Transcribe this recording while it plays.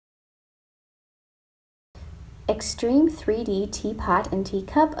Extreme 3D Teapot and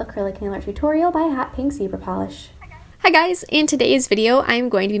Teacup Acrylic Nail Art Tutorial by Hotpinkzebrapolish. Hi guys, in today's video I'm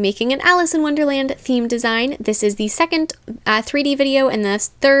going to be making an Alice in Wonderland theme design. This is the second 3D video and the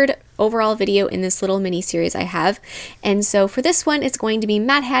third overall video in this little mini series I have. And so for this one it's going to be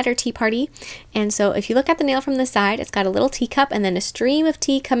Mad Hatter Tea Party. And so if you look at the nail from the side, it's got a little teacup and then a stream of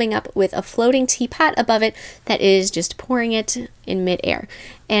tea coming up with a floating teapot above it that is just pouring it in midair.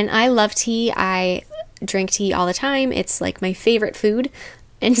 And I love tea. I drink tea all the time. It's like my favorite food.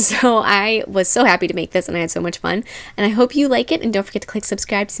 And so I was so happy to make this and I had so much fun. And I hope you like it, and don't forget to click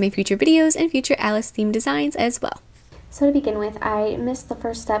subscribe to see my future videos and future Alice themed designs as well. So to begin with, I missed the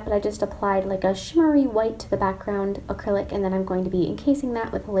first step, but I just applied like a shimmery white to the background acrylic, and then I'm going to be encasing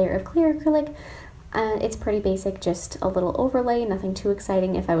that with a layer of clear acrylic. It's pretty basic, just a little overlay, nothing too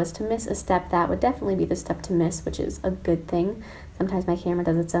exciting. If I was to miss a step, that would definitely be the step to miss, which is a good thing. Sometimes my camera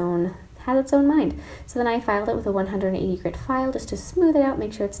has its own mind. So then I filed it with a 180 grit file just to smooth it out,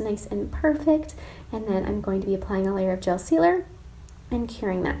 make sure it's nice and perfect. And then I'm going to be applying a layer of gel sealer and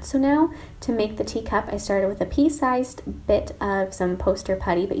curing that. So now to make the teacup, I started with a pea-sized bit of some poster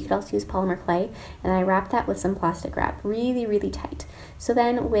putty, but you could also use polymer clay, and I wrapped that with some plastic wrap really, really tight. So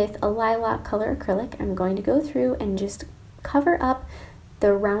then with a lilac color acrylic, I'm going to go through and just cover up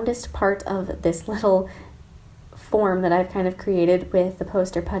the roundest part of this little form that I've kind of created with the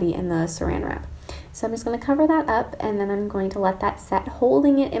poster putty and the saran wrap. So I'm just going to cover that up, and then I'm going to let that set,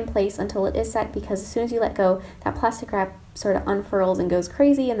 holding it in place until it is set, because as soon as you let go, that plastic wrap sort of unfurls and goes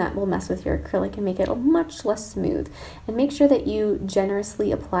crazy, and that will mess with your acrylic and make it much less smooth. And make sure that you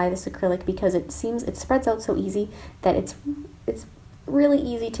generously apply this acrylic, because it spreads out so easy that it's really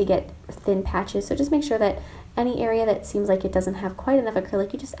easy to get thin patches. So just make sure that any area that seems like it doesn't have quite enough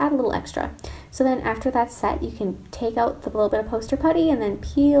acrylic, you just add a little extra. So then after that's set, you can take out the little bit of poster putty and then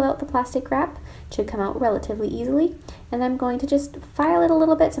peel out the plastic wrap. It should come out relatively easily. And I'm going to just file it a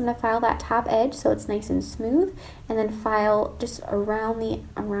little bit. So I'm going to file that top edge so it's nice and smooth, and then file just around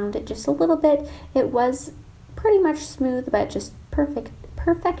it just a little bit. It was pretty much smooth, but just perfect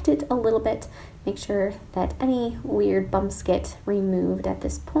it a little bit. Make sure that any weird bumps get removed at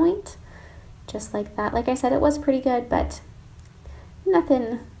this point. Just like that. Like I said, it was pretty good, but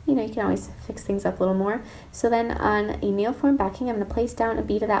nothing, you can always fix things up a little more. So then on a nail form backing, I'm going to place down a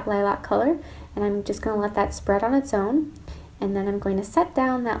bead of that lilac color, and I'm just going to let that spread on its own. And then I'm going to set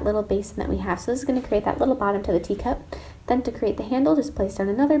down that little basin that we have. So this is going to create that little bottom to the teacup. Then to create the handle, just place down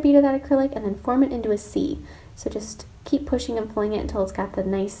another bead of that acrylic and then form it into a C. So just keep pushing and pulling it until it's got the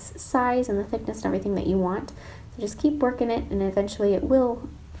nice size and the thickness and everything that you want. So just keep working it, and eventually it will.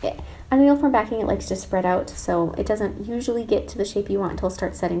 On a nail form backing, it likes to spread out, so it doesn't usually get to the shape you want until it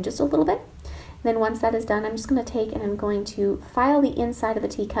starts setting just a little bit. And then once that is done, I'm just going to take and I'm going to file the inside of the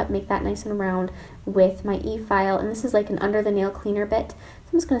teacup, make that nice and round with my E-file, and this is like an under the nail cleaner bit. So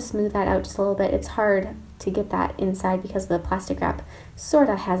I'm just going to smooth that out just a little bit. It's hard to get that inside because the plastic wrap sort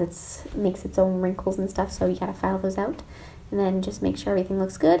of makes its own wrinkles and stuff, so you gotta file those out. And then just make sure everything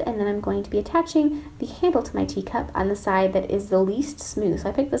looks good, and then I'm going to be attaching the handle to my teacup on the side that is the least smooth. So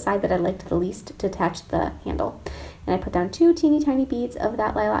I picked the side that I liked the least to attach the handle. And I put down 2 teeny tiny beads of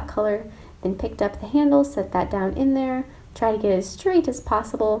that lilac color, then picked up the handle, set that down in there, try to get it as straight as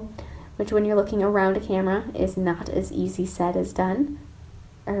possible, which when you're looking around a camera is not as easy said as done,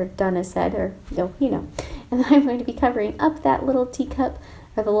 or done as said, or you know. And then I'm going to be covering up that little teacup,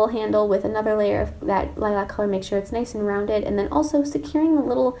 or the little handle, with another layer of that lilac color. Make sure it's nice and rounded, and then also securing the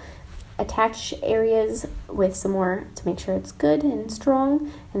little attach areas with some more to make sure it's good and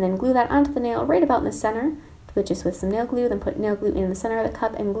strong, and then glue that onto the nail right about in the center, with some nail glue. Then put nail glue in the center of the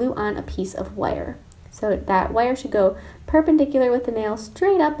cup and glue on a piece of wire. So that wire should go perpendicular with the nail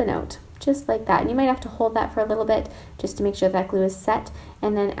straight up and out, just like that. And you might have to hold that for a little bit just to make sure that glue is set.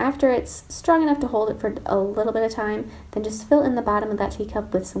 And then after it's strong enough to hold it for a little bit of time, then just fill in the bottom of that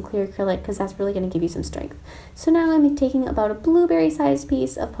teacup with some clear acrylic, because that's really going to give you some strength. So now I'm taking about a blueberry sized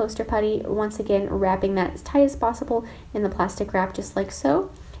piece of poster putty, once again wrapping that as tight as possible in the plastic wrap, just like so.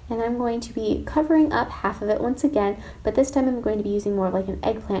 And I'm going to be covering up half of it once again, but this time I'm going to be using more of like an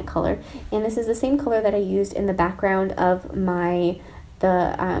eggplant color. And this is the same color that I used in the background of the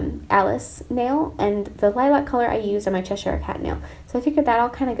Alice nail, and the lilac color I used on my Cheshire Cat nail. So I figured that all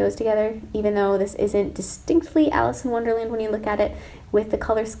kind of goes together, even though this isn't distinctly Alice in Wonderland when you look at it. With the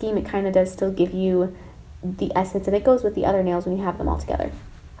color scheme, it kind of does still give you the essence, and it goes with the other nails when you have them all together.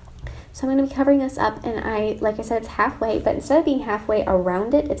 So I'm going to be covering this up, and like I said, it's halfway, but instead of being halfway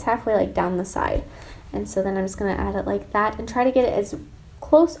around it, it's halfway like down the side. And so then I'm just going to add it like that and try to get it as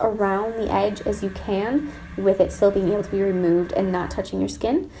close around the edge as you can, with it still being able to be removed and not touching your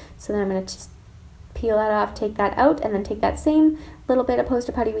skin. So then I'm going to just peel that off, take that out, and then take that same little bit of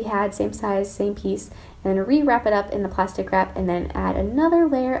poster putty we had, same size, same piece, and then re-wrap it up in the plastic wrap, and then add another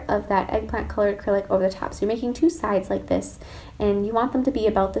layer of that eggplant colored acrylic over the top. So you're making two sides like this, and you want them to be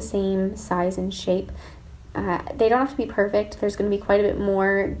about the same size and shape. They don't have to be perfect. There's going to be quite a bit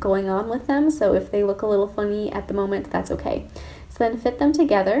more going on with them, so if they look a little funny at the moment, that's okay. So then fit them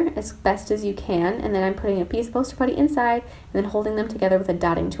together as best as you can, and then I'm putting a piece of poster putty inside and then holding them together with a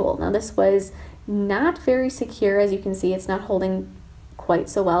dotting tool. Now this was not very secure, as you can see. It's not holding quite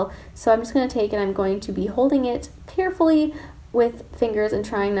so well, so I'm just going to take and I'm going to be holding it carefully with fingers and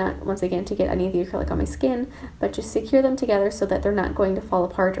trying not, once again, to get any of the acrylic on my skin, but just secure them together so that they're not going to fall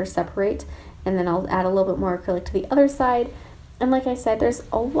apart or separate. And then I'll add a little bit more acrylic to the other side. And like I said, there's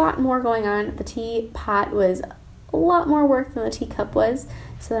a lot more going on. The teapot was a lot more work than the teacup was,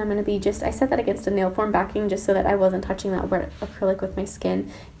 so I'm going to be I set that against a nail form backing just so that I wasn't touching that wet acrylic with my skin.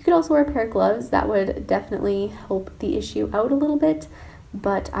 You could also wear a pair of gloves. That would definitely help the issue out a little bit,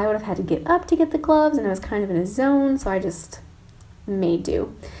 but I would have had to get up to get the gloves, and I was kind of in a zone, so I just made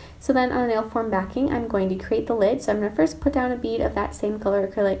do. So then on a nail form backing, I'm going to create the lid. So I'm going to first put down a bead of that same color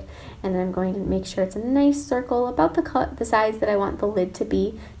acrylic, and then I'm going to make sure it's a nice circle about the size that I want the lid to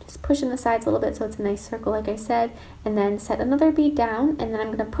be. Just push in the sides a little bit so it's a nice circle, like I said, and then set another bead down, and then I'm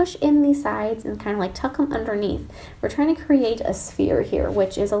going to push in these sides and kind of like tuck them underneath. We're trying to create a sphere here,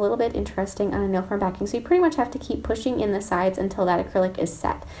 which is a little bit interesting on a nail form backing. So you pretty much have to keep pushing in the sides until that acrylic is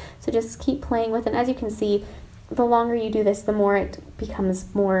set. So just keep playing with it, and as you can see, the longer you do this, the more it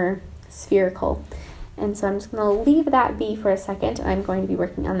becomes more spherical. And so I'm just going to leave that be for a second, and I'm going to be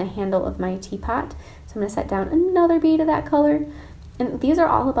working on the handle of my teapot. So I'm going to set down another bead of that color, and these are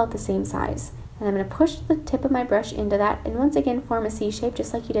all about the same size. And I'm going to push the tip of my brush into that, and once again form a C shape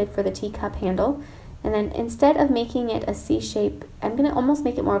just like you did for the teacup handle. And then instead of making it a C shape, I'm going to almost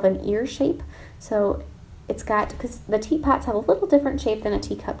make it more of an ear shape. So it's got, because the teapots have a little different shape than a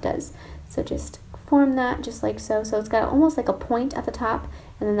teacup does. So just form that just like so. So it's got almost like a point at the top,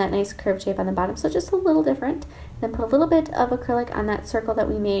 and then that nice curved shape on the bottom. So just a little different. Then put a little bit of acrylic on that circle that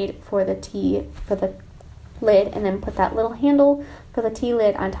we made for the lid, and then put that little handle for the tea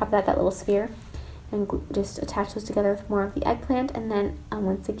lid on top of that little sphere, and just attach those together with more of the eggplant. And then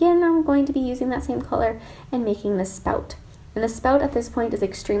once again, I'm going to be using that same color and making the spout. And the spout at this point is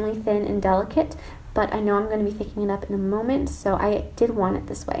extremely thin and delicate, but I know I'm going to be thickening it up in a moment, so I did want it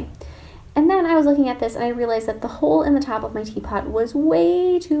this way. And then I was looking at this and I realized that the hole in the top of my teapot was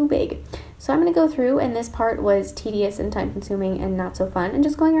way too big. So I'm going to go through, and this part was tedious and time consuming and not so fun, and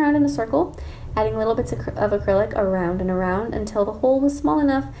just going around in a circle, adding little bits of acrylic around and around until the hole was small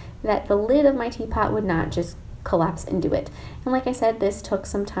enough that the lid of my teapot would not just collapse into it. And like I said, this took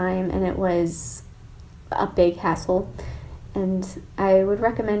some time and it was a big hassle. And I would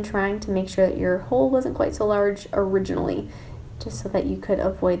recommend trying to make sure that your hole wasn't quite so large originally, just so that you could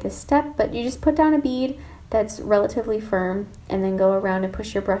avoid this step. But you just put down a bead that's relatively firm, and then go around and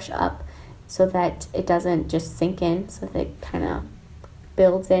push your brush up so that it doesn't just sink in, so that it kind of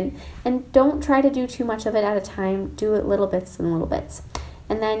builds in. And don't try to do too much of it at a time. Do it little bits and little bits.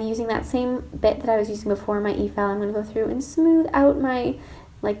 And then using that same bit that I was using before, my e-file, I'm going to go through and smooth out my,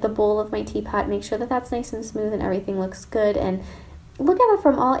 like the bowl of my teapot, make sure that that's nice and smooth and everything looks good, and look at it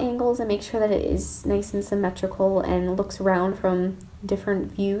from all angles and make sure that it is nice and symmetrical and looks round from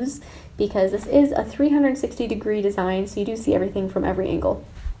different views, because this is a 360-degree design, so you do see everything from every angle.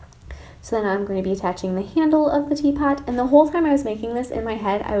 So then I'm going to be attaching the handle of the teapot, and the whole time I was making this in my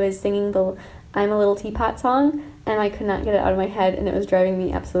head, I was singing the I'm a Little Teapot song, and I could not get it out of my head, and it was driving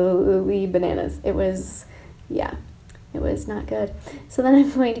me absolutely bananas. It was, yeah, it was not good. So then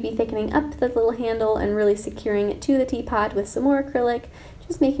I'm going to be thickening up the little handle and really securing it to the teapot with some more acrylic,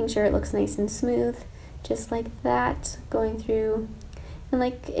 just making sure it looks nice and smooth, just like that, going through.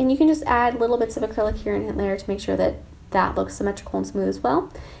 And you can just add little bits of acrylic here and there to make sure that that looks symmetrical and smooth as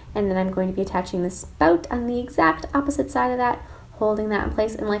well. And then I'm going to be attaching the spout on the exact opposite side of that, holding that in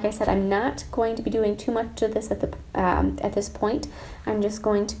place. And like I said, I'm not going to be doing too much of this at this point. I'm just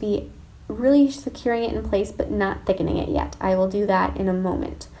going to be really securing it in place, but not thickening it yet. I will do that in a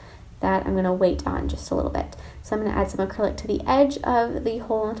moment. That I'm going to wait on just a little bit. So I'm going to add some acrylic to the edge of the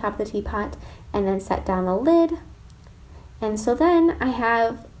hole on top of the teapot, and then set down the lid. And so then I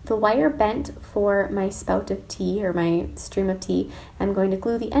have the wire bent for my spout of tea, or my stream of tea. I'm going to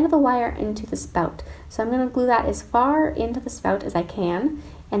glue the end of the wire into the spout. So I'm going to glue that as far into the spout as I can,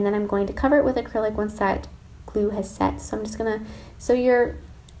 and then I'm going to cover it with acrylic once that glue has set. So I'm just going to, so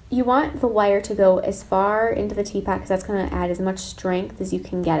you want the wire to go as far into the teapot, because that's going to add as much strength as you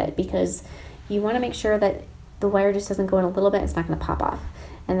can get it, because you want to make sure that the wire just doesn't go in a little bit, it's not going to pop off.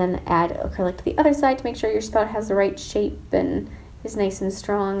 and then add acrylic to the other side to make sure your spout has the right shape and is nice and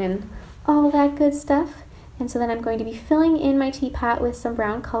strong and all that good stuff. And so then I'm going to be filling in my teapot with some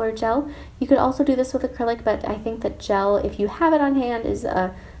brown color gel. You could also do this with acrylic, but I think that gel, if you have it on hand, is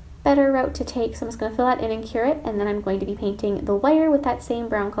a better route to take. So I'm just going to fill that in and cure it, and then I'm going to be painting the wire with that same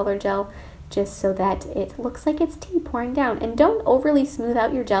brown color gel just so that it looks like it's tea pouring down. And don't overly smooth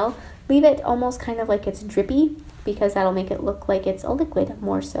out your gel. Leave it almost kind of like it's drippy, because that'll make it look like it's a liquid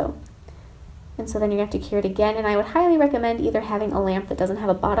more so. And so then you have to cure it again, and I would highly recommend either having a lamp that doesn't have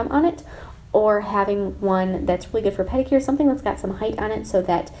a bottom on it or having one that's really good for pedicure, something that's got some height on it so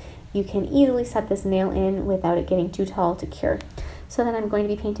that you can easily set this nail in without it getting too tall to cure. So then I'm going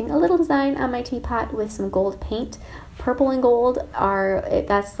to be painting a little design on my teapot with some gold paint. Purple and gold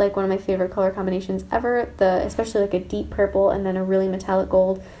that's like one of my favorite color combinations ever, especially like a deep purple and then a really metallic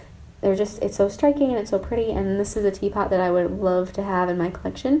gold. It's so striking and it's so pretty, and this is a teapot that I would love to have in my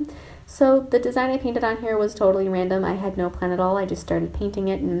collection. So the design I painted on here was totally random. I had no plan at all. I just started painting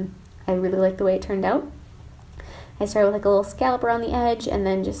it and I really like the way it turned out. I started with like a little scallop around the edge and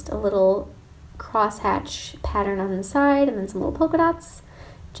then just a little crosshatch pattern on the side and then some little polka dots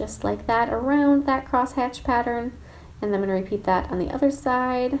just like that around that crosshatch pattern, and then I'm going to repeat that on the other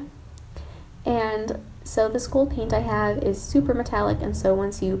side. And so this gold paint I have is super metallic, and so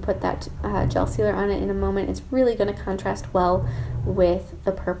once you put that gel sealer on it in a moment, it's really going to contrast well with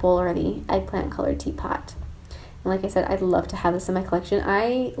the purple or the eggplant colored teapot. And like I said, I'd love to have this in my collection.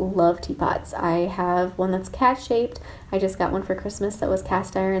 I love teapots. I have one that's cat shaped. I just got one for Christmas that was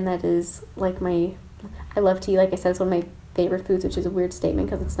cast iron. That is like I love tea. Like I said, it's one of my favorite foods, which is a weird statement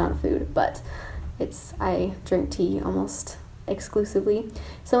because it's not a food, but I drink tea almost exclusively.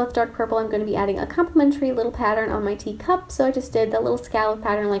 So with dark purple, I'm going to be adding a complementary little pattern on my teacup. So I just did that little scallop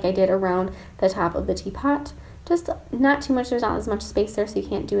pattern like I did around the top of the teapot. Just not too much, there's not as much space there so you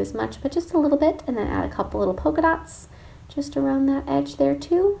can't do as much, but just a little bit, and then add a couple little polka dots just around that edge there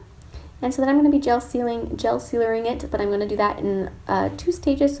too. And so then I'm going to be gel sealering it, but I'm going to do that in 2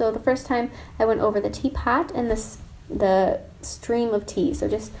 stages. So the first time I went over the teapot and the stream of tea. So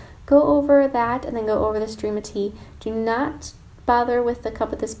just go over that and then go over the stream of tea. Do not bother with the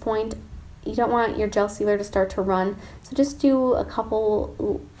cup at this point. You don't want your gel sealer to start to run, so just do a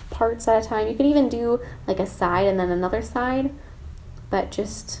couple parts at a time. You could even do like a side and then another side, but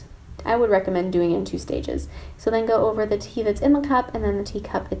I would recommend doing it in 2 stages. So then go over the tea that's in the cup and then the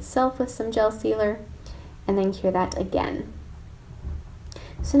teacup itself with some gel sealer, and then cure that again.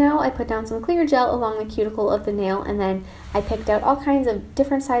 So now I put down some clear gel along the cuticle of the nail, and then I picked out all kinds of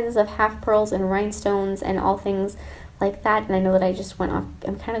different sizes of half pearls and rhinestones and all things like that. And I know that I just went off,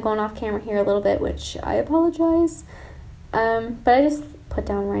 I'm kind of going off camera here a little bit, which I apologize. But I just put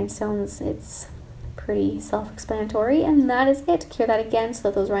down rhinestones. It's pretty self-explanatory, and that is it. Cure that again so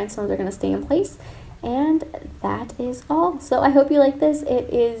that those rhinestones are going to stay in place, and that is all. So I hope you like this.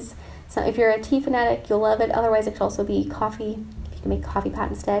 So if you're a tea fanatic, you'll love it. Otherwise, it could also be coffee. You can make a coffee pot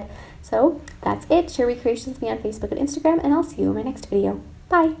instead. So that's it. Share recreations with me on Facebook and Instagram, and I'll see you in my next video.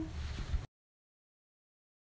 Bye!